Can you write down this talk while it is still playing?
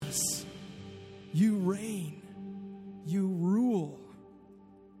You reign. You rule.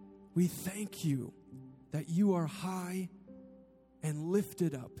 We thank you that you are high and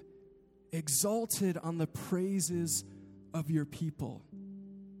lifted up, exalted on the praises of your people.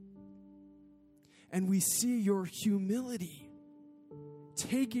 And we see your humility,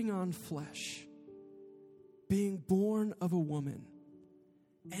 taking on flesh, being born of a woman,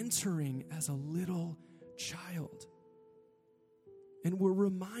 entering as a little child. And we're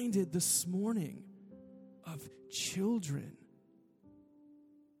reminded this morning of children.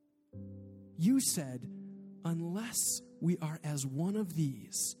 You said, unless we are as one of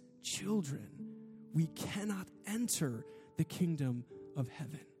these children, we cannot enter the kingdom of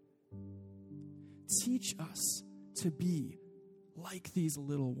heaven. Teach us to be like these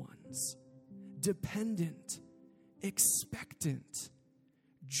little ones, dependent, expectant,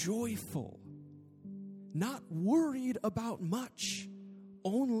 joyful, not worried about much,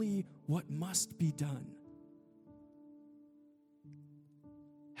 only what must be done.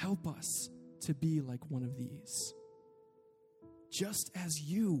 Help us to be like one of these, just as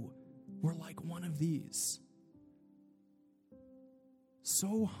you were like one of these.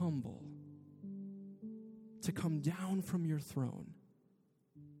 So humble to come down from your throne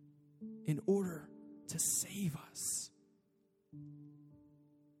in order to save us.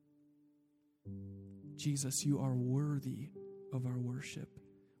 Jesus, you are worthy of our worship,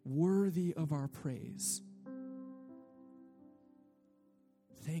 worthy of our praise.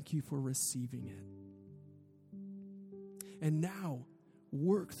 Thank you for receiving it. And now,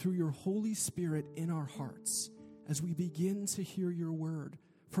 work through your Holy Spirit in our hearts as we begin to hear your word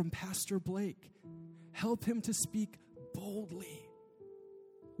from Pastor Blake. Help him to speak boldly,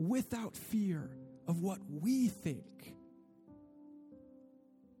 without fear of what we think.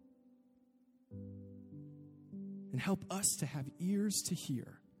 And help us to have ears to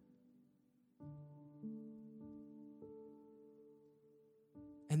hear.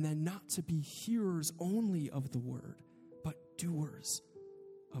 And then not to be hearers only of the word, but doers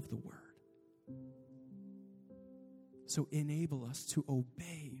of the word. So enable us to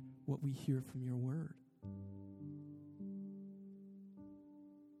obey what we hear from your word.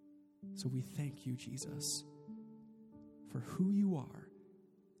 So we thank you, Jesus, for who you are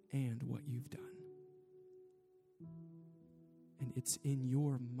and what you've done. And it's in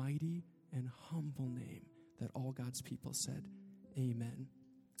your mighty and humble name that all God's people said, amen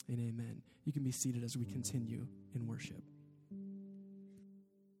and amen. You can be seated as we continue in worship.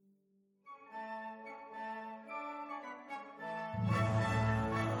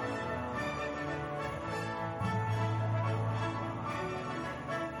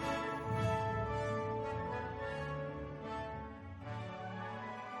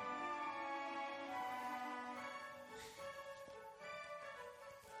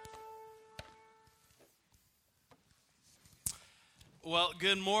 Well,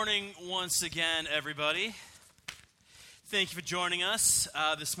 good morning once again, everybody. Thank you for joining us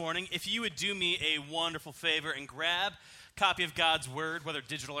this morning. If you would do me a wonderful favor and grab a copy of God's Word, whether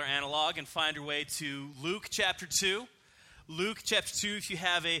digital or analog, and find your way to Luke chapter 2. Luke chapter 2, if you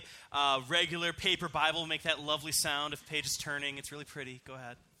have a regular paper Bible, make that lovely sound if the page is turning. It's really pretty. Go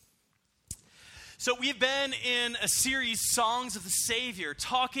ahead. So we've been in a series, Songs of the Savior,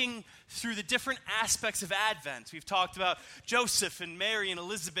 talking through the different aspects of Advent. We've talked about Joseph and Mary and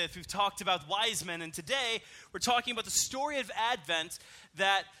Elizabeth. We've talked about wise men. And today, we're talking about the story of Advent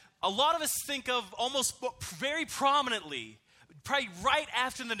that a lot of us think of almost very prominently. Probably right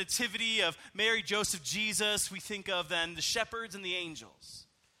after the nativity of Mary, Joseph, Jesus, we think of then the shepherds and the angels.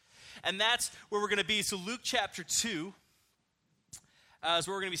 And that's where we're going to be. So Luke chapter 2 is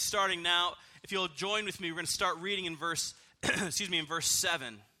where we're going to be starting now. If you'll join with me, we're going to start reading in verse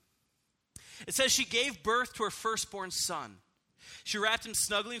 7. It says, she gave birth to her firstborn son. She wrapped him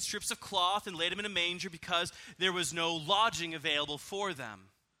snugly in strips of cloth and laid him in a manger because there was no lodging available for them.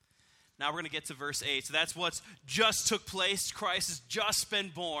 Now we're going to get to verse 8. So that's what's just took place. Christ has just been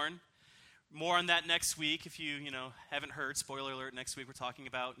born. More on that next week. If you haven't heard, spoiler alert, next week we're talking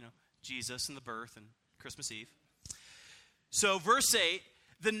about Jesus and the birth and Christmas Eve. So verse 8.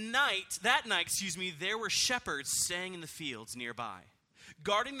 That night, there were shepherds staying in the fields nearby,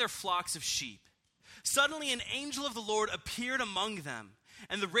 guarding their flocks of sheep. Suddenly an angel of the Lord appeared among them,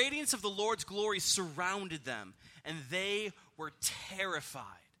 and the radiance of the Lord's glory surrounded them, and they were terrified.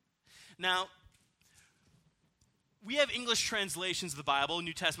 Now, we have English translations of the Bible.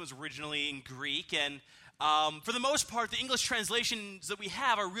 New Testament was originally in Greek, and for the most part, the English translations that we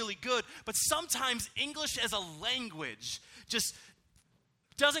have are really good, but sometimes English as a language just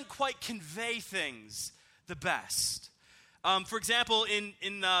doesn't quite convey things the best. For example,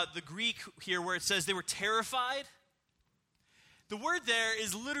 in the Greek here where it says they were terrified, the word there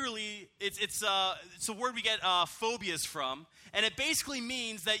is literally, it's a word we get phobias from, and it basically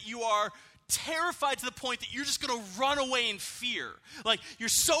means that you are terrified to the point that you're just going to run away in fear. Like, you're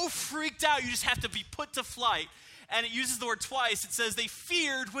so freaked out, you just have to be put to flight. And it uses the word twice. It says they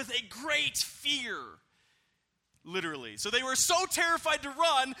feared with a great fear. Literally. So they were so terrified to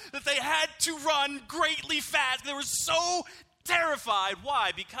run that they had to run greatly fast. They were so terrified.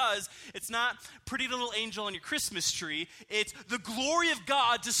 Why? Because it's not pretty little angel on your Christmas tree. It's the glory of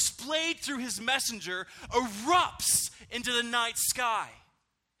God displayed through his messenger erupts into the night sky.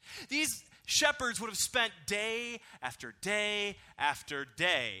 These shepherds would have spent day after day after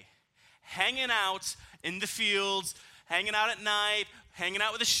day hanging out in the fields, hanging out at night, hanging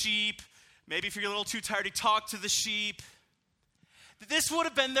out with the sheep. Maybe if you're a little too tired to talk to the sheep. This would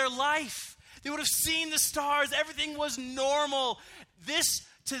have been their life. They would have seen the stars. Everything was normal. This,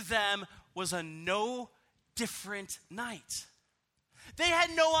 to them, was a no different night. They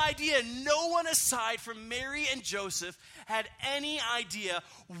had no idea. No one aside from Mary and Joseph had any idea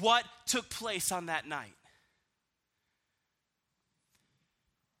what took place on that night.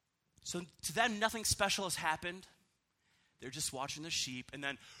 So to them, nothing special has happened. They're just watching the sheep, and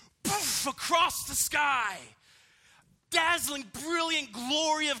then poof, across the sky, dazzling, brilliant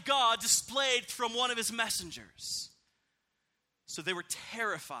glory of God displayed from one of his messengers. So they were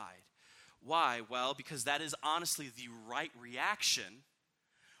terrified. Why? Well, because that is honestly the right reaction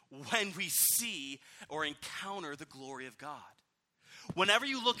when we see or encounter the glory of God. Whenever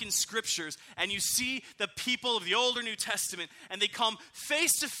you look in scriptures and you see the people of the Old or New Testament and they come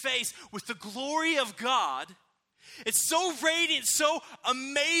face to face with the glory of God, it's so radiant, so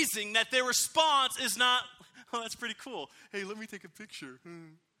amazing that their response is not, oh, that's pretty cool. Hey, let me take a picture.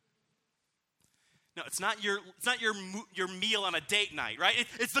 No, it's not your meal on a date night, right?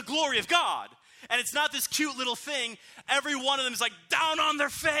 It's the glory of God. And it's not this cute little thing. Every one of them is like down on their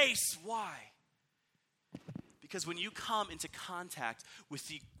face. Why? Because when you come into contact with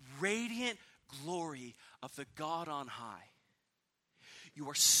the radiant glory of the God on high, you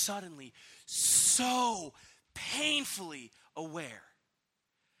are suddenly so painfully aware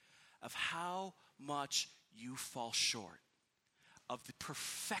of how much you fall short of the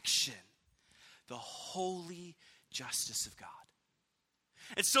perfection, the holy justice of God.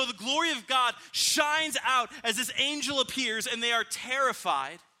 And so the glory of God shines out as this angel appears, and they are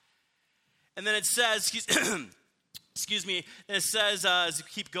terrified. And then it says, excuse me, and it says, as we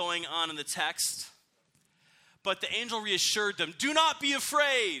keep going on in the text, but the angel reassured them, do not be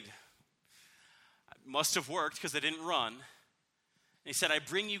afraid. It must have worked because they didn't run. And he said, I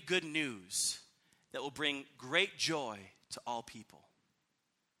bring you good news that will bring great joy to all people.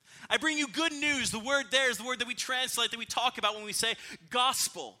 I bring you good news. The word there is the word that we translate, that we talk about when we say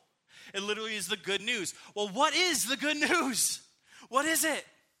gospel. It literally is the good news. Well, what is the good news? What is it?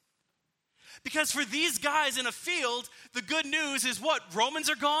 Because for these guys in a field, the good news is what? Romans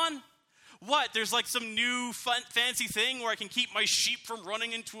are gone? What? There's like some new fancy thing where I can keep my sheep from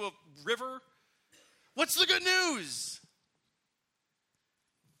running into a river? What's the good news?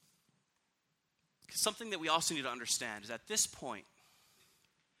 Something that we also need to understand is at this point,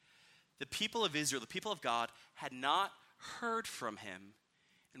 the people of Israel, the people of God, had not heard from him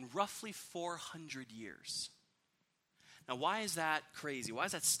in roughly 400 years. Now, why is that crazy? Why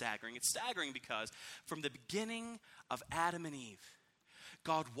is that staggering? It's staggering because from the beginning of Adam and Eve,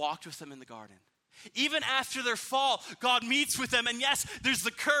 God walked with them in the garden. Even after their fall, God meets with them. And yes, there's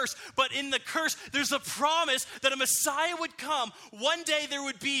the curse. But in the curse, there's a promise that a Messiah would come. One day there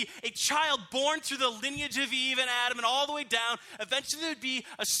would be a child born through the lineage of Eve and Adam and all the way down. Eventually there would be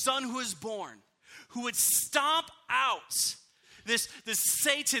a son who is born, who would stomp out this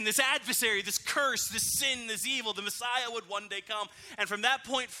Satan, this adversary, this curse, this sin, this evil. The Messiah would one day come. And from that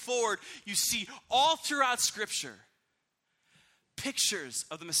point forward, you see all throughout Scripture pictures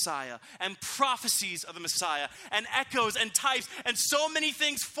of the Messiah and prophecies of the Messiah and echoes and types and so many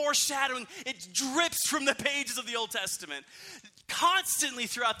things foreshadowing. It drips from the pages of the Old Testament. Constantly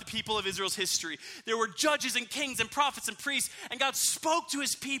throughout the people of Israel's history, there were judges and kings and prophets and priests, and God spoke to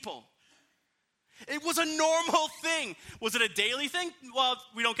his people. It was a normal thing. Was it a daily thing? Well,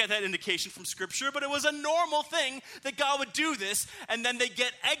 we don't get that indication from Scripture, but it was a normal thing that God would do this, and then they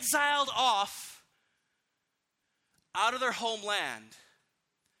get exiled off out of their homeland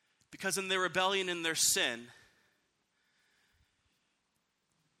because in their rebellion and their sin,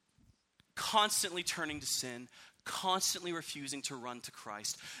 constantly turning to sin, constantly refusing to run to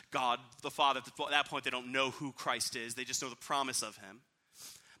Christ. God, the Father, at that point, they don't know who Christ is. They just know the promise of him.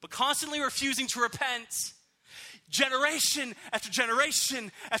 But constantly refusing to repent. generation after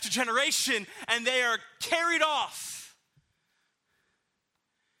generation after generation, and they are carried off.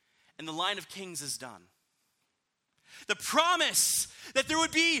 And the line of kings is done. The promise that there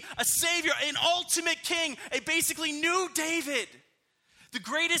would be a Savior, an ultimate king, a basically new David, the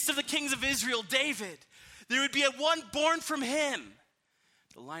greatest of the kings of Israel, David. There would be a one born from him.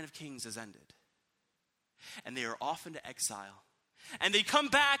 The line of kings has ended. And they are off into exile. And they come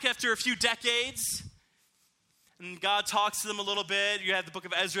back after a few decades. And God talks to them a little bit. You have the book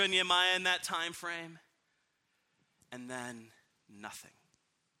of Ezra and Nehemiah in that time frame. And then nothing.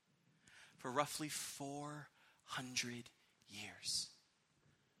 For roughly 400 years.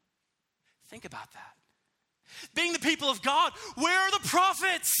 Think about that. Being the people of God, where are the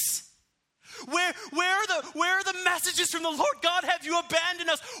prophets? Where are the messages from the Lord? God, have you abandoned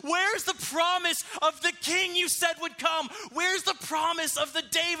us? Where's the promise of the king you said would come? Where's the promise of the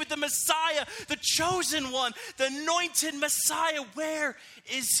David, the Messiah, the chosen one, the anointed Messiah? Where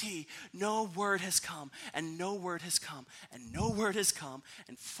is he? No word has come, and no word has come, and no word has come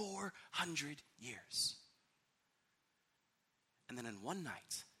in 400 years. And then in one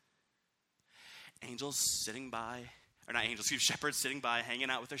night, shepherds sitting by, hanging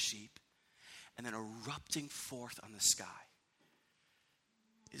out with their sheep, and then erupting forth on the sky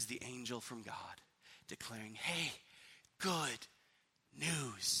is the angel from God declaring, hey, good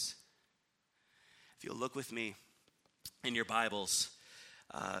news. If you'll look with me in your Bibles,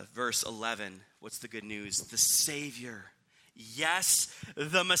 verse 11, what's the good news? The Savior, yes,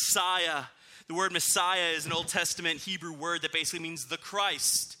 the Messiah. The word Messiah is an Old Testament Hebrew word that basically means the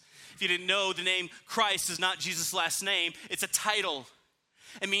Christ. If you didn't know, the name Christ is not Jesus' last name. It's a title.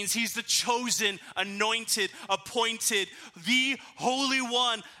 It means he's the chosen, anointed, appointed, the Holy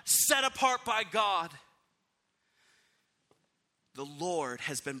One, set apart by God. The Lord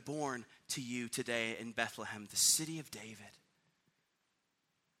has been born to you today in Bethlehem, the city of David.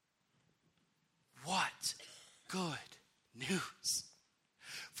 What good news.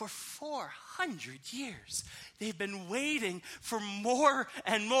 For 400 years, they've been waiting for more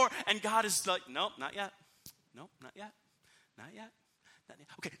and more. And God is like, nope, not yet. Nope, not yet. Not yet. Not yet.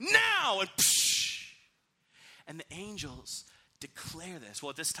 Okay, now! And psh! And the angels declare this. Well,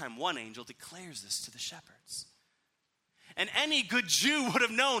 at this time, one angel declares this to the shepherds. And any good Jew would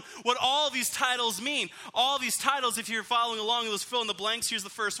have known what all these titles mean. All these titles, if you're following along, let's fill in the blanks. Here's the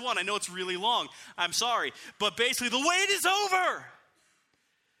first one. I know it's really long. I'm sorry. But basically, the wait is over.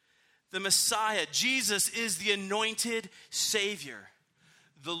 The Messiah, Jesus, is the anointed Savior,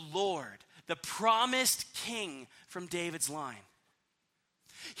 the Lord, the promised King from David's line.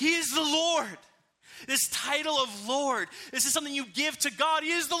 He is the Lord. This title of Lord, this is something you give to God.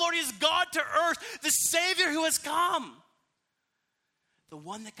 He is the Lord. He is God to earth, the Savior who has come. The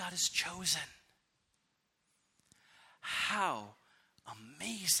one that God has chosen. How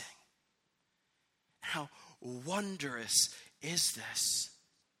amazing. How wondrous is this?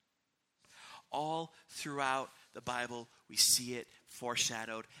 All throughout the Bible, we see it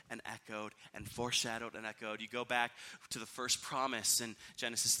foreshadowed and echoed and foreshadowed and echoed. You go back to the first promise in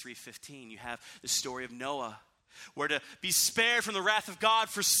Genesis 3:15. You have the story of Noah, where to be spared from the wrath of God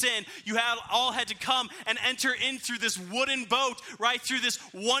for sin, you all had to come and enter in through this wooden boat, right through this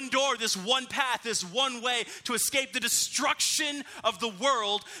one door, this one path, this one way to escape the destruction of the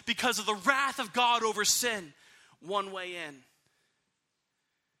world because of the wrath of God over sin. One way in.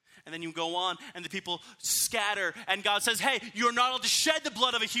 And then you go on and the people scatter and God says, hey, you're not allowed to shed the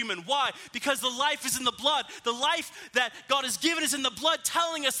blood of a human. Why? Because the life is in the blood. The life that God has given is in the blood,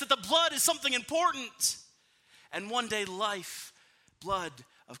 telling us that the blood is something important. And one day blood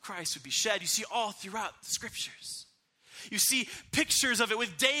of Christ would be shed. You see all throughout the scriptures. You see pictures of it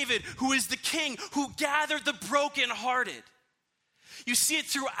with David, who is the king who gathered the brokenhearted. You see it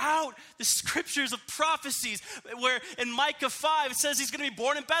throughout the scriptures of prophecies, where in Micah 5 it says he's going to be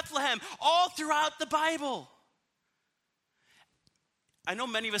born in Bethlehem, all throughout the Bible. I know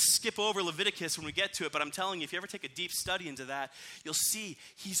many of us skip over Leviticus when we get to it, but I'm telling you, if you ever take a deep study into that, you'll see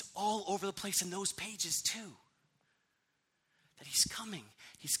he's all over the place in those pages too. That he's coming.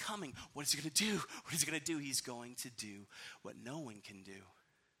 He's coming. What is he going to do? What is he going to do? He's going to do what no one can do.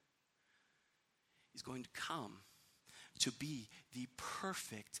 He's going to come to be the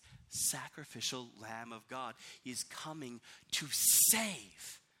perfect sacrificial Lamb of God. He is coming to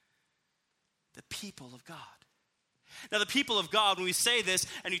save the people of God. Now, the people of God, when we say this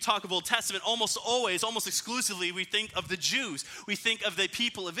and you talk of Old Testament, almost always, almost exclusively, we think of the Jews. We think of the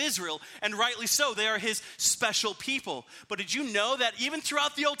people of Israel, and rightly so. They are his special people. But did you know that even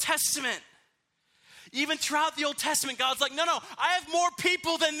throughout the Old Testament, God's like, no, I have more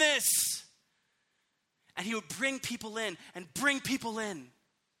people than this. And he would bring people in and bring people in.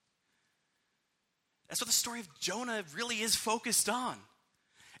 That's what the story of Jonah really is focused on.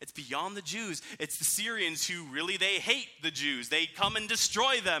 It's beyond the Jews. It's the Syrians who really, they hate the Jews. They come and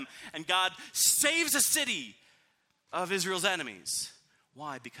destroy them. And God saves a city of Israel's enemies.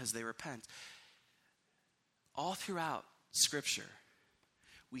 Why? Because they repent. All throughout Scripture,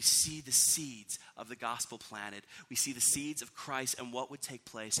 we see the seeds of the gospel planted. We see the seeds of Christ and what would take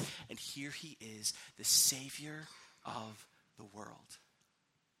place. And here he is, the Savior of the world.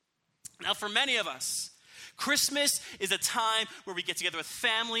 Now, for many of us, Christmas is a time where we get together with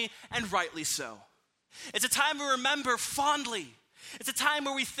family, and rightly so. It's a time we remember fondly. It's a time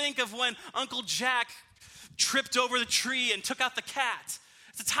where we think of when Uncle Jack tripped over the tree and took out the cat.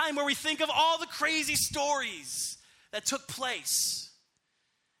 It's a time where we think of all the crazy stories that took place,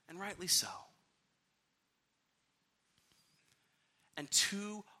 and rightly so. And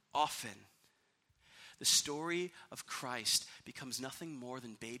too often, the story of Christ becomes nothing more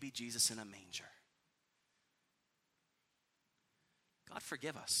than baby Jesus in a manger. God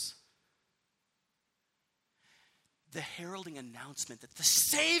forgive us. The heralding announcement that the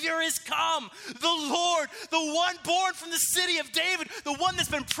Savior is come, the Lord, the one born from the city of David, the one that's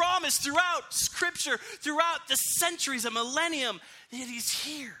been promised throughout Scripture, throughout the centuries, a millennium, that he's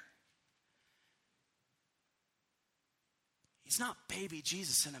here. He's not baby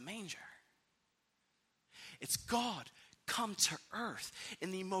Jesus in a manger. It's God come to earth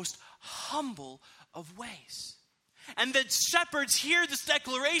in the most humble of ways. And the shepherds hear this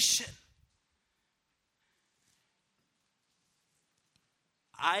declaration.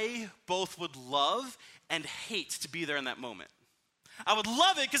 I both would love and hate to be there in that moment. I would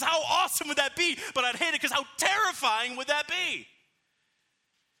love it because how awesome would that be? But I'd hate it because how terrifying would that be?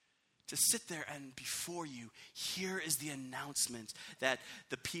 To sit there and before you, here is the announcement that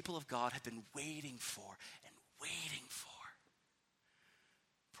the people of God have been waiting for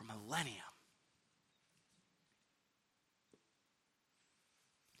millennium.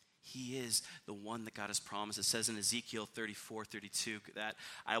 He is the one that God has promised. It says in Ezekiel 34:32 that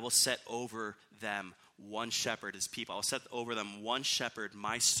I will set over them one shepherd, his people. I will set over them one shepherd,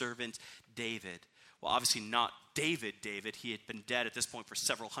 my servant David. Well, obviously not David. He had been dead at this point for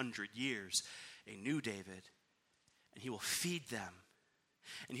several hundred years. A new David. And he will feed them.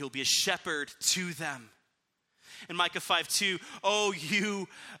 And he will be a shepherd to them. In Micah 5:2, oh, you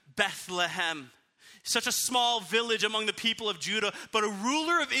Bethlehem, such a small village among the people of Judah, but a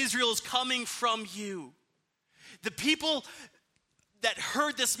ruler of Israel is coming from you. The people that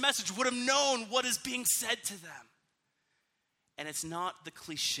heard this message would have known what is being said to them. And it's not the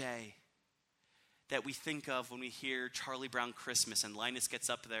cliche that we think of when we hear Charlie Brown Christmas and Linus gets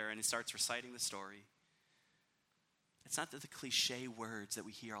up there and he starts reciting the story. It's not the cliche words that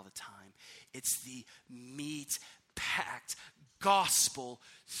we hear all the time. It's the meat-packed gospel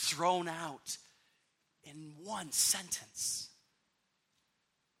thrown out in one sentence.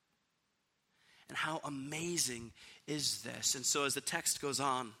 And how amazing is this? And so as the text goes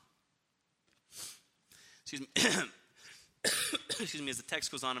on, as the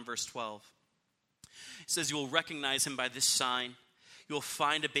text goes on in verse 12, it says, you will recognize him by this sign. You will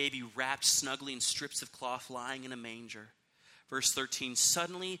find a baby wrapped snugly in strips of cloth lying in a manger. Verse 13,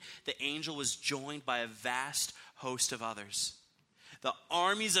 suddenly the angel was joined by a vast host of others, the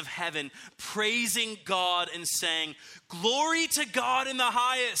armies of heaven, praising God and saying, glory to God in the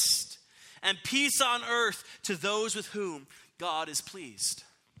highest, and peace on earth to those with whom God is pleased.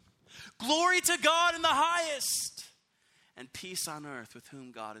 Glory to God in the highest, and peace on earth with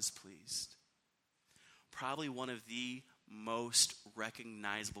whom God is pleased. Probably one of the most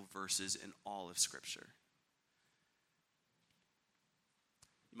recognizable verses in all of Scripture.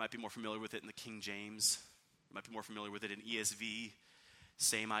 You might be more familiar with it in the King James. You might be more familiar with it in ESV.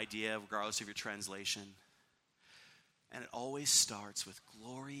 Same idea, regardless of your translation. And it always starts with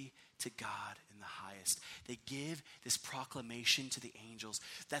glory to God in the highest. They give this proclamation to the angels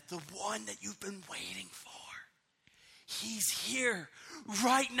that the one that you've been waiting for, he's here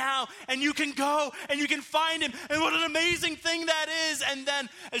right now, and you can go and you can find him, and what an amazing thing that is. And then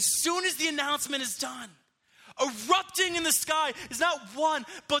as soon as the announcement is done, erupting in the sky is not one,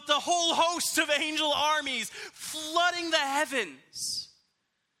 but the whole host of angel armies flooding the heavens.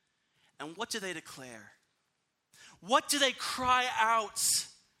 And what do they declare? What do they cry out?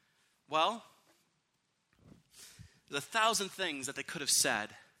 Well, there's 1,000 things that they could have said,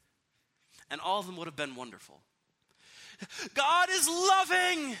 and all of them would have been wonderful. God is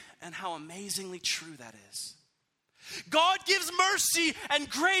loving, and how amazingly true that is. God gives mercy and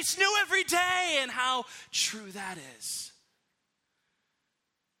grace new every day, and how true that is.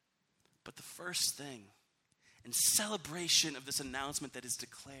 But the first thing and celebration of this announcement that is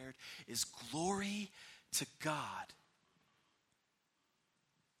declared is glory to God.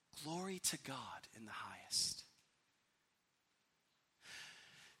 Glory to God in the highest.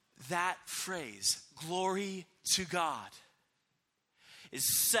 That phrase, glory to God, is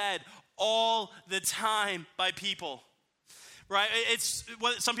said all the time by people. Right?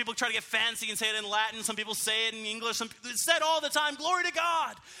 Some people try to get fancy and say it in Latin. Some people say it in English. It's said all the time, glory to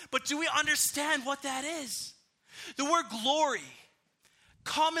God. But do we understand what that is? The word glory,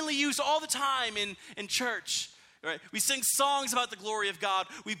 commonly used all the time in church. Right? We sing songs about the glory of God.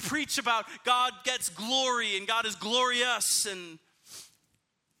 We preach about God gets glory and God is glorious.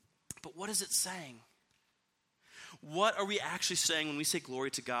 But what is it saying? What are we actually saying when we say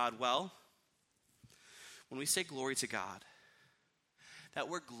glory to God? Well, when we say glory to God, that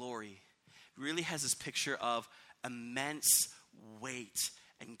word glory really has this picture of immense weight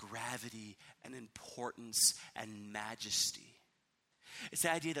and gravity and importance and majesty. It's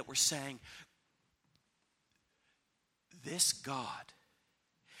the idea that we're saying, this God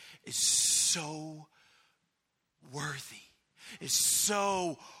is so worthy, is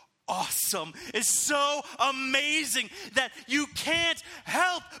so awesome, is so amazing that you can't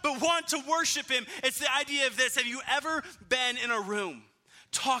help but want to worship him. It's the idea of this. Have you ever been in a room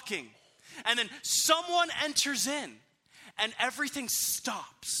talking, and then someone enters in, and everything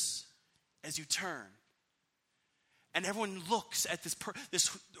stops as you turn, and everyone looks at this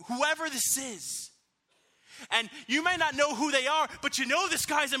whoever this is, and you may not know who they are, but you know this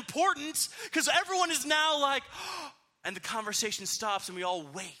guy's important because everyone is now like, and the conversation stops, and we all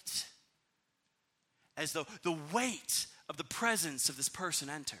wait as though the weight of the presence of this person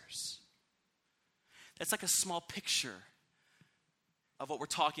enters. That's like a small picture of what we're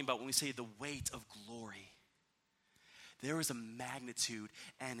talking about when we say the weight of glory. There is a magnitude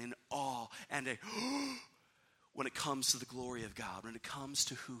and an awe and a when it comes to the glory of God, when it comes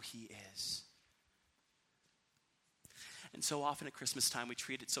to who he is. And so often at Christmas time, we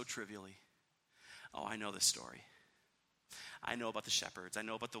treat it so trivially. Oh, I know this story. I know about the shepherds. I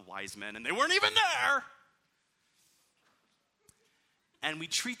know about the wise men, and they weren't even there. And we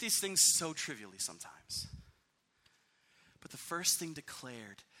treat these things so trivially sometimes. But the first thing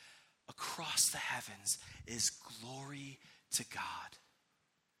declared across the heavens is glory to God.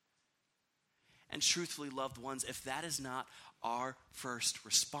 And truthfully, loved ones, if that is not our first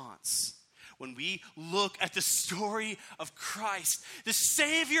response, when we look at the story of Christ, the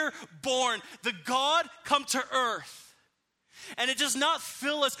Savior born, the God come to earth, and it does not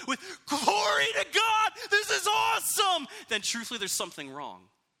fill us with glory to God, this is awesome, then truthfully there's something wrong.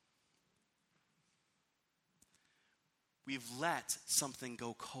 We've let something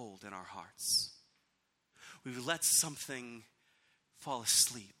go cold in our hearts. We've let something fall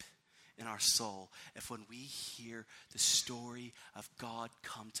asleep in our soul if when we hear the story of God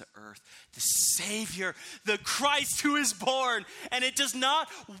come to earth, the Savior, the Christ who is born, and it does not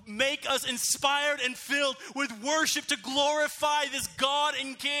make us inspired and filled with worship to glorify this God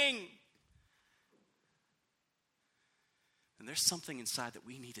and King. And there's something inside that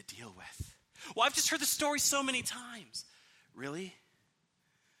we need to deal with. Well, I've just heard the story so many times. Really?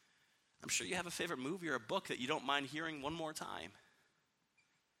 I'm sure you have a favorite movie or a book that you don't mind hearing one more time.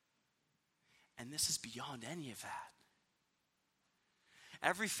 And this is beyond any of that.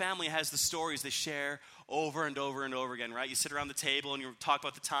 Every family has the stories they share over and over and over again, right? You sit around the table and you talk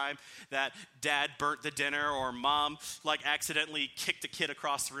about the time that dad burnt the dinner or mom accidentally kicked a kid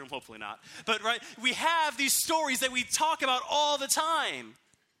across the room. Hopefully not. But right, we have these stories that we talk about all the time.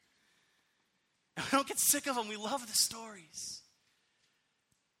 And we don't get sick of them. We love the stories.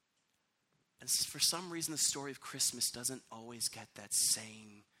 And for some reason, the story of Christmas doesn't always get that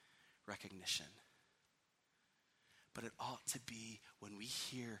same recognition. But it ought to be when we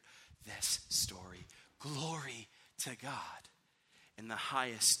hear this story, glory to God in the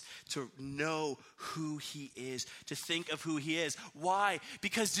highest, to know who he is, to think of who he is. Why?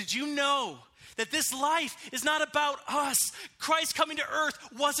 Because did you know that this life is not about us? Christ coming to earth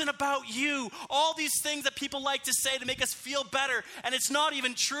wasn't about you. All these things that people like to say to make us feel better, and it's not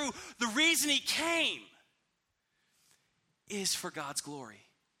even true. The reason he came is for God's glory.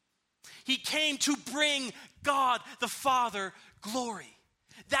 He came to bring God the Father glory.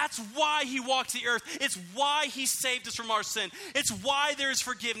 That's why he walked the earth. It's why he saved us from our sin. It's why there is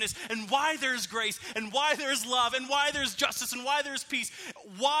forgiveness and why there is grace and why there is love and why there is justice and why there is peace.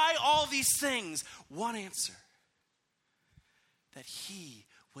 Why all these things? One answer. That he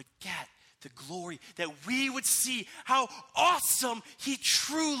would get the glory, that we would see how awesome he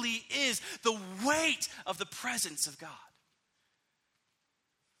truly is, the weight of the presence of God.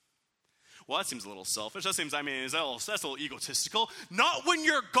 Well, that seems a little selfish. That seems, that's a little egotistical. Not when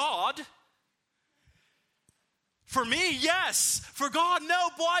you're God. For me, yes. For God, no.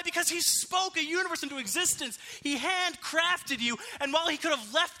 Why? Because he spoke a universe into existence. He handcrafted you. And while he could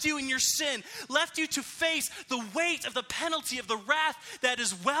have left you in your sin, left you to face the weight of the penalty of the wrath that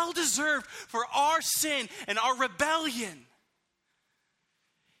is well deserved for our sin and our rebellion,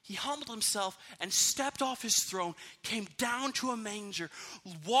 he humbled himself and stepped off his throne, came down to a manger,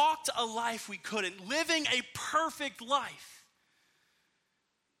 walked a life we couldn't, living a perfect life,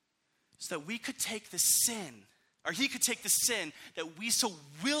 so that we could take the sin, or he could take the sin that we so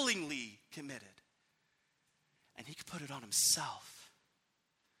willingly committed, and he could put it on himself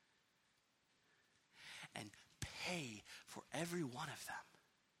and pay for every one of them.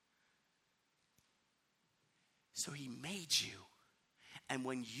 So he made you. And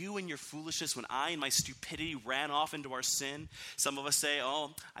when you and your foolishness, when I and my stupidity ran off into our sin, some of us say,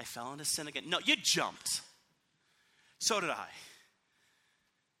 oh, I fell into sin again. No, you jumped. So did I.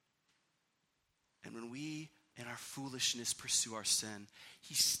 And when we in our foolishness pursue our sin,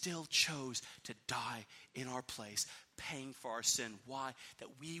 he still chose to die in our place, paying for our sin. Why? That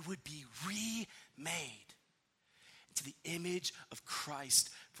we would be remade into the image of Christ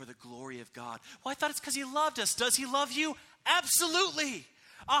for the glory of God. Well, I thought it's because he loved us. Does he love you? Absolutely.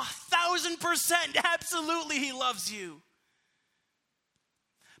 1,000%. Absolutely, he loves you.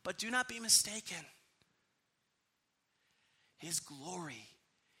 But do not be mistaken. His glory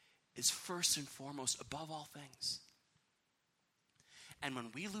is first and foremost above all things. And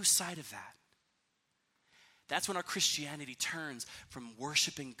when we lose sight of that, that's when our Christianity turns from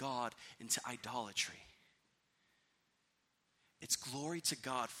worshiping God into idolatry. It's glory to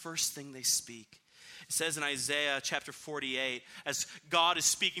God, first thing they speak. It says in Isaiah chapter 48, as God is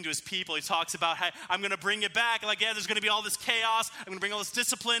speaking to his people, he talks about, hey, I'm going to bring it back. Like, yeah, there's going to be all this chaos. I'm going to bring all this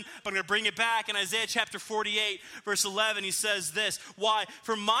discipline, but I'm going to bring it back. In Isaiah chapter 48, verse 11, he says this, why?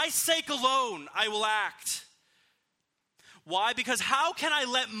 For my sake alone I will act. Why? Because how can I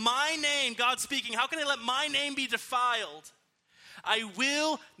let my name, God speaking, how can I let my name be defiled? I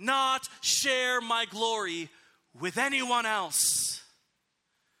will not share my glory with anyone else.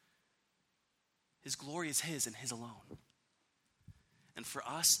 His glory is his and his alone. And for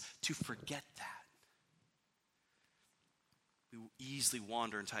us to forget that, we easily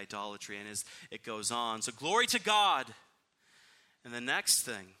wander into idolatry, and as it goes on. So glory to God. And the next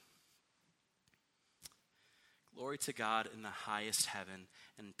thing, glory to God in the highest heaven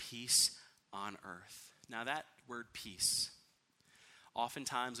and peace on earth. Now that word peace,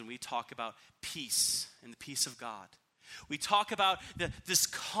 oftentimes when we talk about peace and the peace of God, we talk about this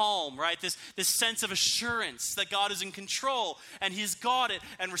calm, right? This sense of assurance that God is in control and he's got it.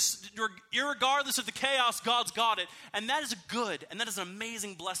 And irregardless of the chaos, God's got it. And that is good, and that is an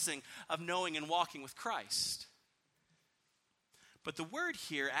amazing blessing of knowing and walking with Christ. But the word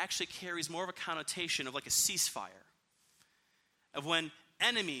here actually carries more of a connotation of like a ceasefire, of when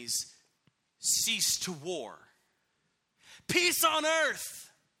enemies cease to war. Peace on earth.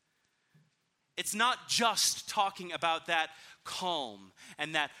 It's not just talking about that calm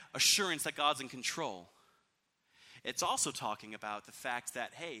and that assurance that God's in control. It's also talking about the fact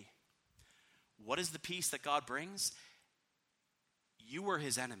that, hey, what is the peace that God brings? You were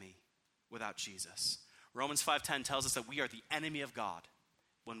his enemy without Jesus. Romans 5:10 tells us that we are the enemy of God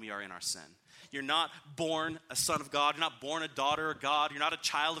when we are in our sin. You're not born a son of God. You're not born a daughter of God. You're not a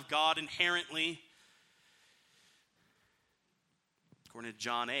child of God inherently. According to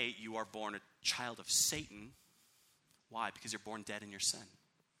John 8, you are born a child of Satan. Why? Because you're born dead in your sin.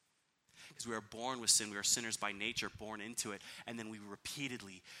 Because we are born with sin. We are sinners by nature, born into it. And then we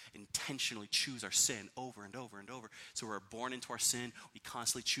repeatedly, intentionally choose our sin over and over and over. So we're born into our sin. We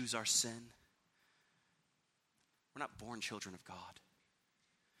constantly choose our sin. We're not born children of God.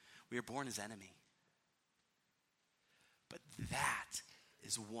 We are born as enemy. But that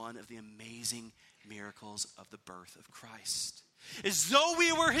is one of the amazing miracles of the birth of Christ. Is though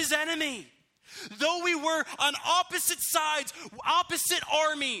we were his enemy, though we were on opposite sides, opposite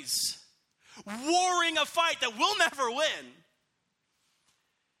armies, warring a fight that we'll never win,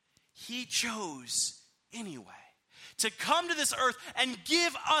 he chose anyway to come to this earth and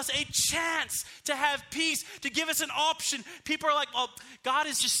give us a chance to have peace, to give us an option. People are like, oh, God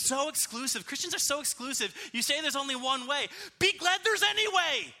is just so exclusive. Christians are so exclusive. You say there's only one way. Be glad there's any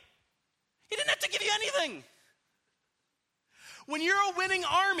way. He didn't have to give you anything. When you're a winning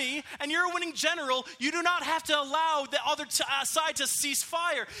army and you're a winning general, you do not have to allow the other side to cease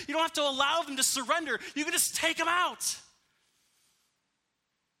fire. You don't have to allow them to surrender. You can just take them out.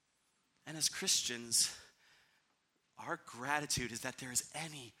 And as Christians, our gratitude is that there is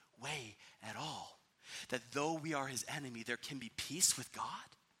any way at all. That though we are his enemy, there can be peace with God.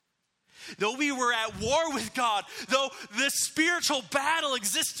 Though we were at war with God, though this spiritual battle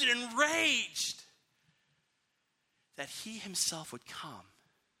existed and raged, that he himself would come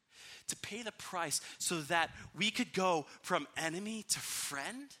to pay the price so that we could go from enemy to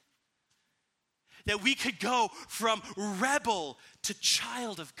friend, that we could go from rebel to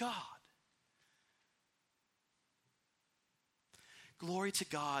child of God. Glory to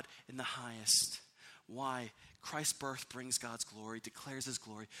God in the highest. Why? Christ's birth brings God's glory, declares his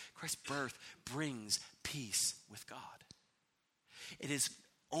glory. Christ's birth brings peace with God. It is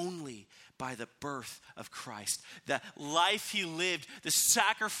only by the birth of Christ, the life he lived, the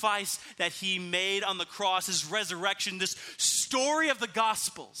sacrifice that he made on the cross, his resurrection, this story of the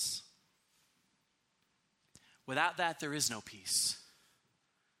Gospels. Without that, there is no peace.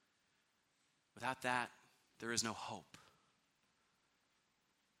 Without that, there is no hope.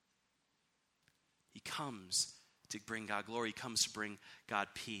 He comes to bring God glory. He comes to bring God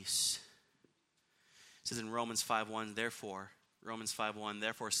peace. It says in Romans 5:1, therefore,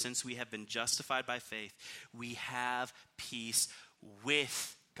 since we have been justified by faith, we have peace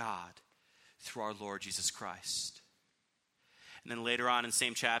with God through our Lord Jesus Christ. And then later on in the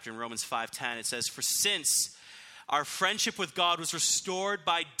same chapter, in Romans 5:10, it says, for since our friendship with God was restored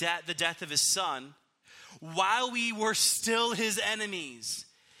by the death of his Son, while we were still his enemies,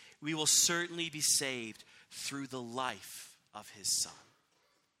 we will certainly be saved through the life of his Son.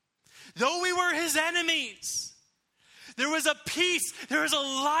 Though we were his enemies, there was a peace, there is a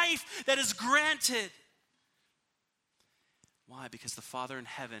life that is granted. Why? Because the Father in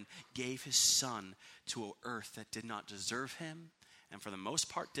heaven gave his Son to an earth that did not deserve him and for the most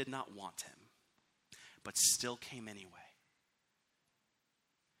part did not want him, but still came anyway.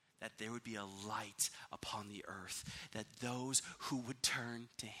 That there would be a light upon the earth, that those who would turn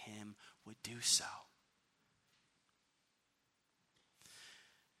to him would do so.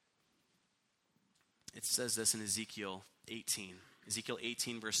 It says this in Ezekiel 18. Ezekiel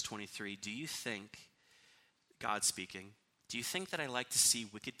 18, verse 23. Do you think, God speaking, do you think that I like to see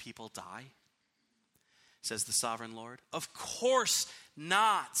wicked people die? Says the sovereign Lord. Of course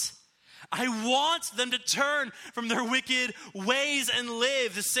not. I want them to turn from their wicked ways and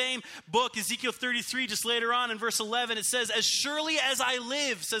live. The same book, Ezekiel 33, just later on in verse 11, it says, as surely as I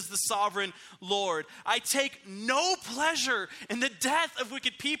live, says the sovereign Lord, I take no pleasure in the death of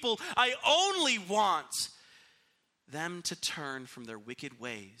wicked people. I only want them to turn from their wicked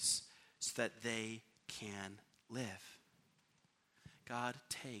ways so that they can live. God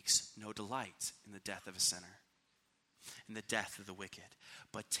takes no delight in the death of a sinner, in the death of the wicked,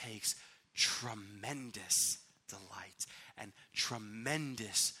 but takes tremendous delight and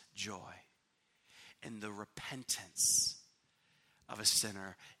tremendous joy in the repentance of a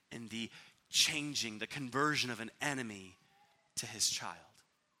sinner, in the changing, the conversion of an enemy to his child.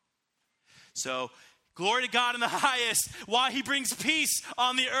 So, glory to God in the highest, why he brings peace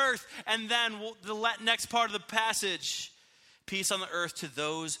on the earth. And then the next part of the passage, peace on the earth to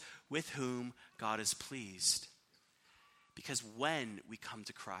those with whom God is pleased. Because when we come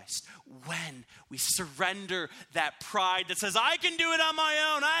to Christ, when we surrender that pride that says, I can do it on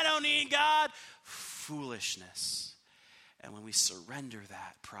my own, I don't need God, foolishness. And when we surrender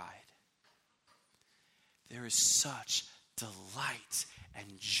that pride, there is such delight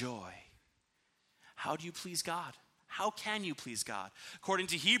and joy. How do you please God? How can you please God? According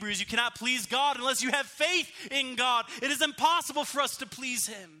to Hebrews, you cannot please God unless you have faith in God. It is impossible for us to please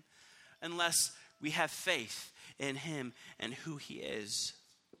him unless we have faith in him and who he is.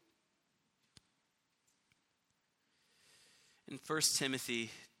 In 1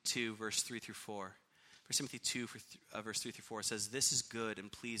 Timothy 2, verse 3 through 4, 1 Timothy 2, verse 3 through 4 says, this is good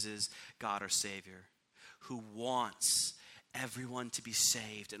and pleases God our Savior, who wants everyone to be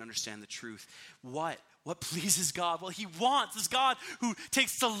saved and understand the truth. What pleases God? Well, he wants this God who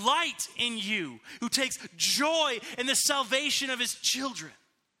takes delight in you, who takes joy in the salvation of his children.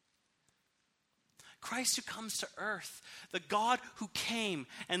 Christ who comes to earth, the God who came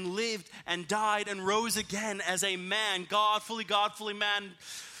and lived and died and rose again as a man, God, fully man.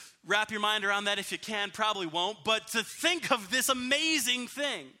 Wrap your mind around that if you can, probably won't, but to think of this amazing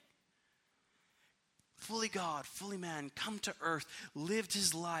thing. Fully God, fully man, come to earth, lived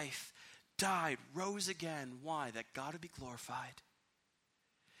his life, died, rose again. Why? That God would be glorified.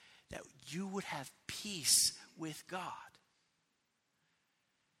 That you would have peace with God.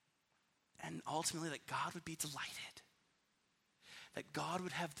 And ultimately that God would be delighted. That God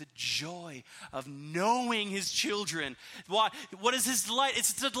would have the joy of knowing his children. Why? What is his delight?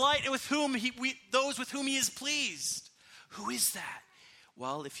 It's the delight with whom those with whom he is pleased. Who is that?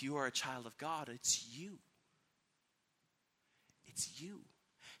 Well, if you are a child of God, it's you. It's you.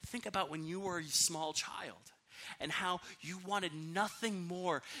 Think about when you were a small child and how you wanted nothing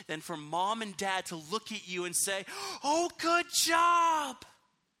more than for mom and dad to look at you and say, "Oh, good job."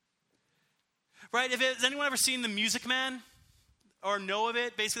 Right? Has anyone ever seen The Music Man or know of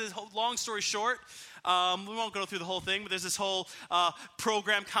it? Basically, this whole, long story short, we won't go through the whole thing, but there's this whole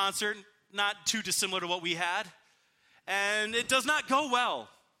program concert, not too dissimilar to what we had, and it does not go well.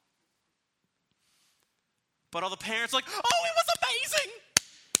 But all the parents are like, "Oh, it was amazing."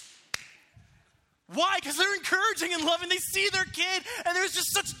 Why? Because they're encouraging and loving. They see their kid, and there's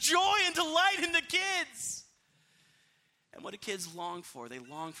just such joy and delight in the kids. And what do kids long for? They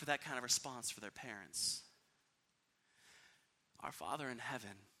long for that kind of response for their parents. Our Father in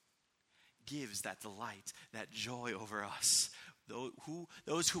heaven gives that delight, that joy over us.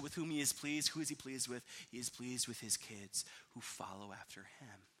 Those with whom he is pleased, who is he pleased with? He is pleased with his kids who follow after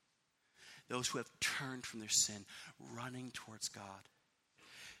him. Those who have turned from their sin, running towards God.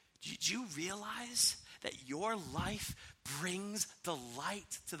 Did you realize that your life brings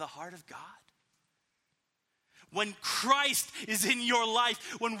delight to the heart of God? When Christ is in your life,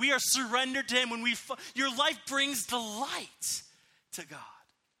 when we are surrendered to him, your life brings delight to God.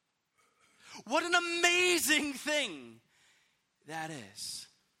 What an amazing thing that is.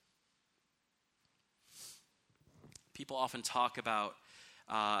 People often talk about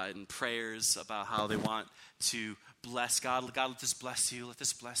in prayers about how they want to bless God. God, let this bless you, let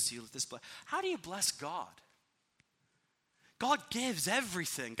this bless you, let this bless. How do you bless God? God gives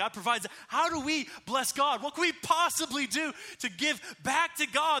everything. God provides. How do we bless God? What can we possibly do to give back to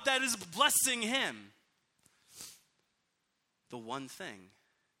God that is blessing him? The one thing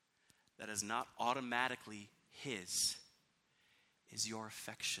that is not automatically his is your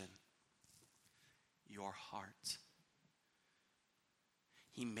affection, your heart.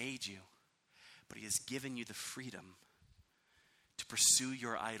 He made you, but he has given you the freedom to pursue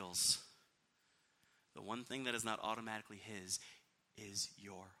your idols. The one thing that is not automatically his is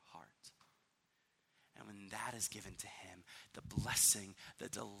your heart. And when that is given to him, the blessing, the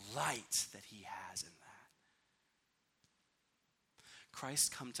delight that he has in that.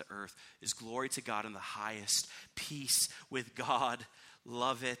 Christ come to earth is glory to God in the highest, peace with God,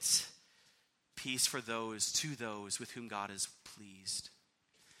 love it, peace for to those with whom God is pleased.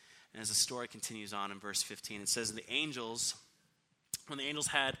 And as the story continues on in verse 15, it says, when the angels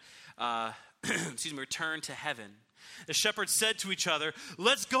had returned to heaven, the shepherds said to each other,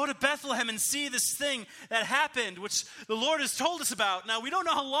 "Let's go to Bethlehem and see this thing that happened, which the Lord has told us about." Now, we don't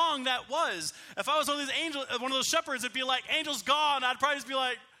know how long that was. If I was one of those shepherds, it'd be like, "Angel's gone." I'd probably just be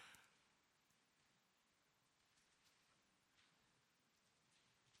like,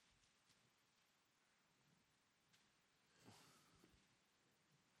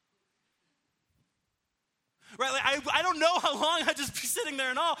 right? Like, I don't know how long I'd just be sitting there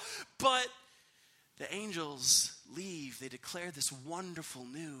and all, but the angels leave. They declare this wonderful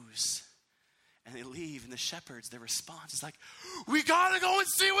news. And they leave, and the shepherds, their response is like, "We gotta go and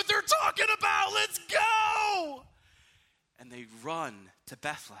see what they're talking about. Let's go!" And they run to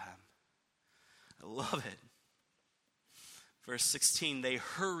Bethlehem. I love it. Verse 16, they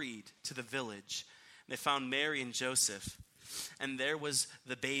hurried to the village. They found Mary and Joseph, and there was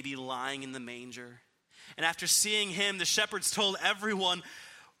the baby lying in the manger. And after seeing him, the shepherds told everyone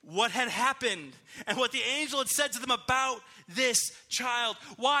what had happened and what the angel had said to them about this child.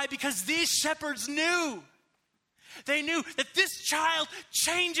 Why? Because these shepherds knew. They knew that this child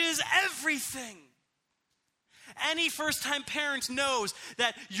changes everything. Any first-time parent knows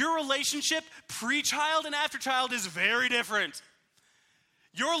that your relationship pre-child and after-child is very different.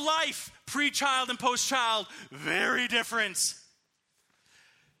 Your life pre-child and post-child, very different.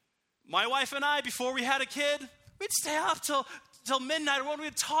 My wife and I, before we had a kid, we'd stay up till midnight, or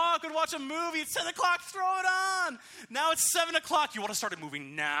we'd talk, we'd watch a movie. It's 10 o'clock, throw it on. Now it's 7 o'clock. You want to start a movie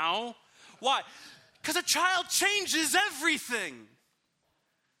now? Why? Because a child changes everything.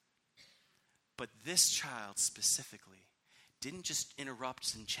 But this child specifically didn't just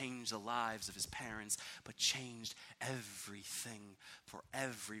interrupt and change the lives of his parents, but changed everything for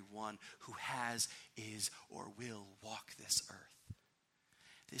everyone who has, is, or will walk this earth.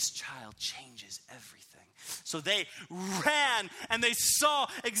 This child changes everything. So they ran and they saw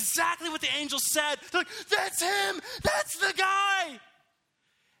exactly what the angel said. They're like, "That's him! That's the guy!"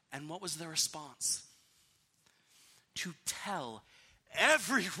 And what was their response? To tell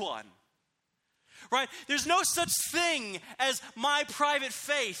everyone. Right? There's no such thing as my private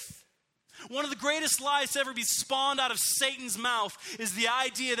faith. One of the greatest lies to ever be spawned out of Satan's mouth is the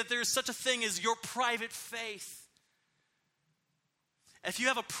idea that there is such a thing as your private faith. If you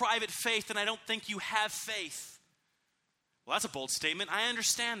have a private faith, then I don't think you have faith. Well, that's a bold statement. I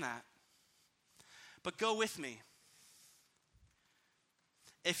understand that. But go with me.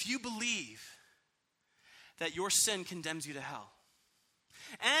 If you believe that your sin condemns you to hell,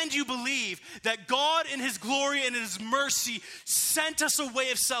 and you believe that God in his glory and in his mercy sent us a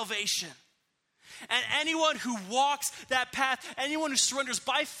way of salvation, and anyone who walks that path, anyone who surrenders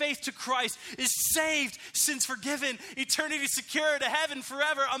by faith to Christ is saved, sins forgiven, eternity secure, to heaven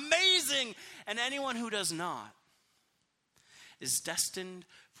forever, amazing. And anyone who does not is destined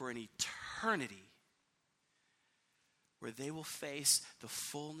for an eternity where they will face the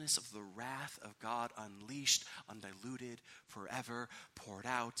fullness of the wrath of God unleashed, undiluted, forever, poured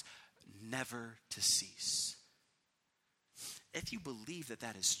out, never to cease. If you believe that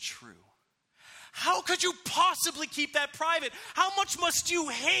that is true, how could you possibly keep that private? How much must you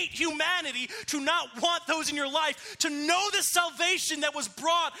hate humanity to not want those in your life, to know the salvation that was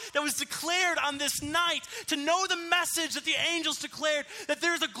brought, that was declared on this night, to know the message that the angels declared, that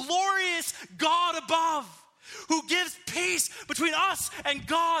there's a glorious God above who gives peace between us and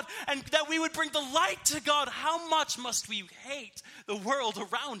God, and that we would bring the light to God? How much must we hate the world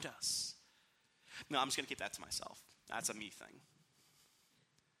around us? No, I'm just going to keep that to myself. That's a me thing.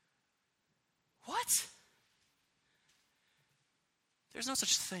 What? There's no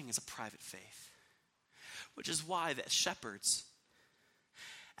such thing as a private faith. Which is why the shepherds,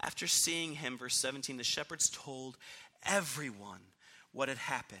 after seeing him, verse 17, the shepherds told everyone what had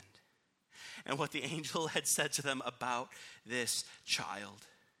happened and what the angel had said to them about this child.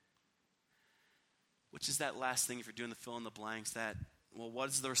 Which is that last thing, if you're doing the fill in the blanks, that, well, what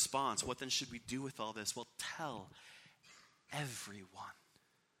is the response? What then should we do with all this? Well, tell everyone.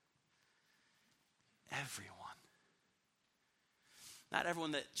 Everyone. Not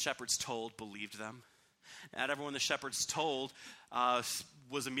everyone that shepherds told believed them. Not everyone the shepherds told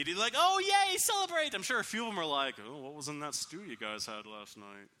was immediately like, oh, yay, celebrate. I'm sure a few of them are like, oh, what was in that stew you guys had last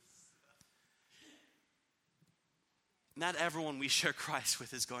night? Not everyone we share Christ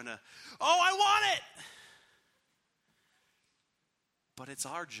with is going to, oh, I want it. But it's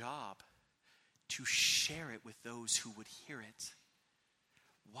our job to share it with those who would hear it.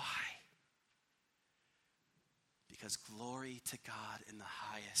 Why? Because glory to God in the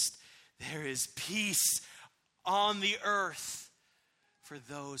highest. There is peace on the earth for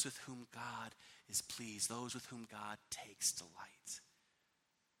those with whom God is pleased, those with whom God takes delight.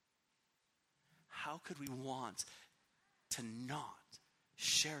 How could we want to not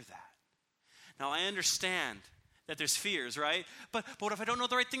share that? Now, I understand that there's fears, right? But what if I don't know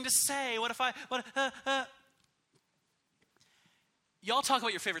the right thing to say? Y'all talk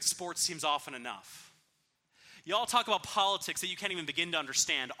about your favorite sports teams often enough. Y'all talk about politics that you can't even begin to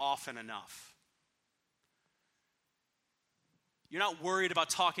understand often enough. You're not worried about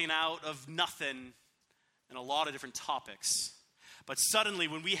talking out of nothing in a lot of different topics. But suddenly,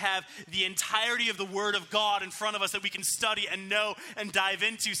 when we have the entirety of the Word of God in front of us that we can study and know and dive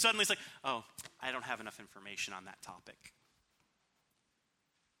into, suddenly it's like, oh, I don't have enough information on that topic.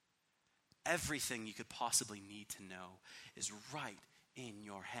 Everything you could possibly need to know is right in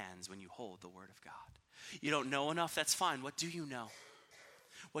your hands when you hold the Word of God. You don't know enough, that's fine. What do you know?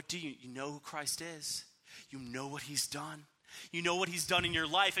 What do you know who Christ is? You know what he's done. You know what he's done in your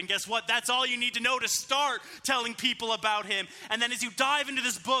life. And guess what? That's all you need to know to start telling people about him. And then as you dive into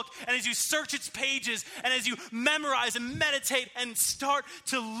this book and as you search its pages and as you memorize and meditate and start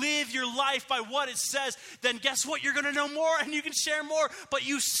to live your life by what it says, then guess what? You're going to know more and you can share more. But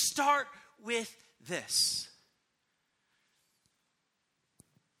you start with this.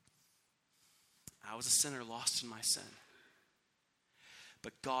 I was a sinner lost in my sin.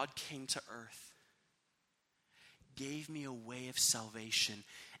 But God came to earth, gave me a way of salvation,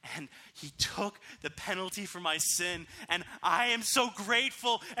 and he took the penalty for my sin, and I am so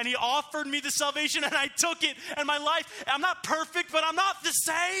grateful, and he offered me the salvation, and I took it, and my life, I'm not perfect, but I'm not the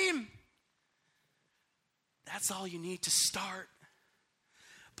same. That's all you need to start.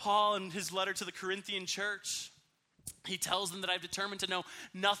 Paul, in his letter to the Corinthian church, he tells them that I've determined to know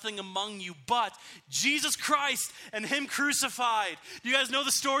nothing among you but Jesus Christ and him crucified. Do you guys know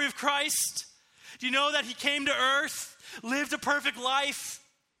the story of Christ? Do you know that he came to earth, lived a perfect life,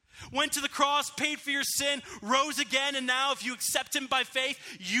 went to the cross, paid for your sin, rose again, and now if you accept him by faith,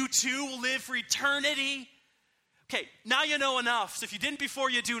 you too will live for eternity? Okay, now you know enough. So if you didn't before,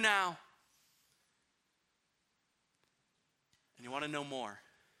 you do now. And you want to know more?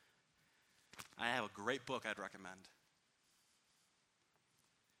 I have a great book I'd recommend.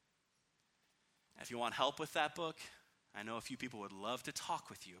 If you want help with that book, I know a few people would love to talk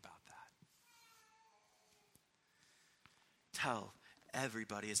with you about that. Tell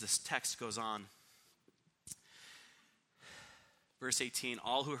everybody, as this text goes on. Verse 18,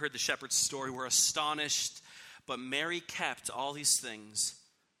 all who heard the shepherd's story were astonished, but Mary kept all these things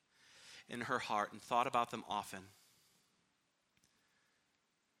in her heart and thought about them often.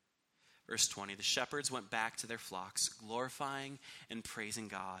 Verse 20, the shepherds went back to their flocks, glorifying and praising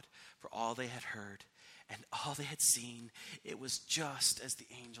God for all they had heard and all they had seen. It was just as the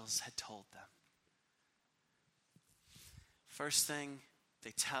angels had told them. First thing,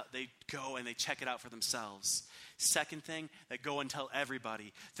 they go and they check it out for themselves. Second thing, they go and tell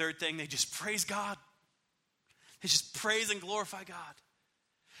everybody. Third thing, they just praise God. They just praise and glorify God.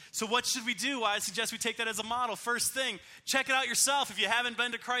 So what should we do? I suggest we take that as a model. First thing, check it out yourself. If you haven't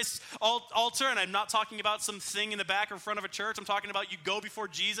been to Christ's altar, and I'm not talking about some thing in the back or front of a church. I'm talking about you go before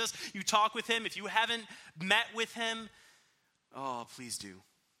Jesus, you talk with him. If you haven't met with him, oh, please do.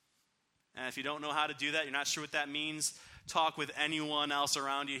 And if you don't know how to do that, you're not sure what that means, talk with anyone else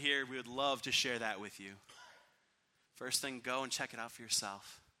around you here. We would love to share that with you. First thing, go and check it out for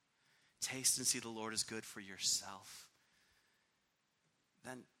yourself. Taste and see the Lord is good for yourself.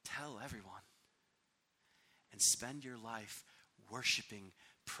 Then tell everyone. And spend your life worshiping,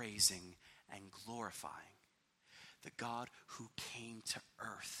 praising, and glorifying the God who came to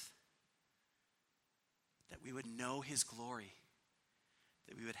earth. That we would know his glory.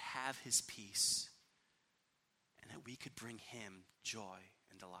 That we would have his peace. And that we could bring him joy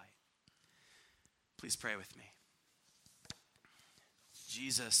and delight. Please pray with me.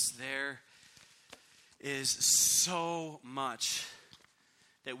 Jesus, there is so much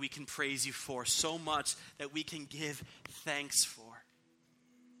that we can praise you for, so much that we can give thanks for.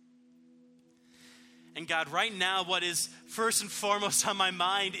 And God, right now, what is first and foremost on my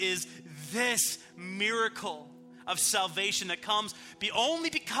mind is this miracle of salvation that comes only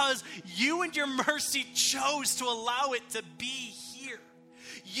because you and your mercy chose to allow it to be here.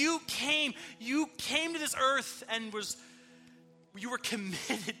 You came to this earth and you were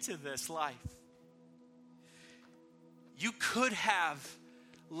committed to this life. You could have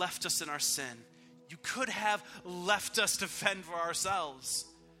left us in our sin. You could have left us to fend for ourselves.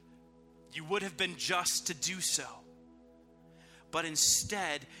 You would have been just to do so. But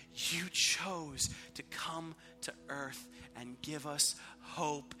instead, you chose to come to earth and give us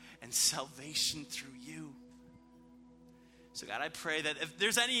hope and salvation through you. So God, I pray that if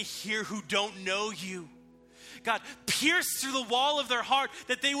there's any here who don't know you, God, pierce through the wall of their heart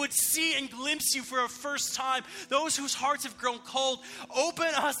that they would see and glimpse you for a first time. Those whose hearts have grown cold, open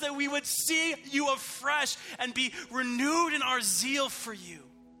us that we would see you afresh and be renewed in our zeal for you.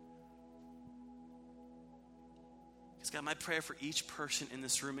 Because God, my prayer for each person in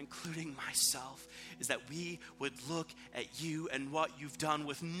this room, including myself, is that we would look at you and what you've done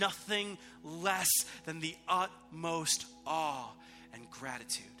with nothing less than the utmost awe and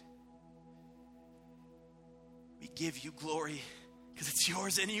gratitude. We give you glory because it's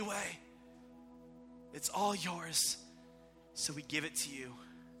yours anyway. It's all yours. So we give it to you.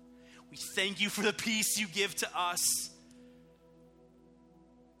 We thank you for the peace you give to us.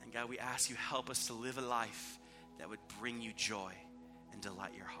 And God, we ask you, help us to live a life that would bring you joy and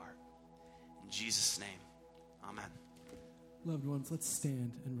delight your heart. In Jesus' name, amen. Loved ones, let's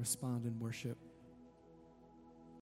stand and respond in worship.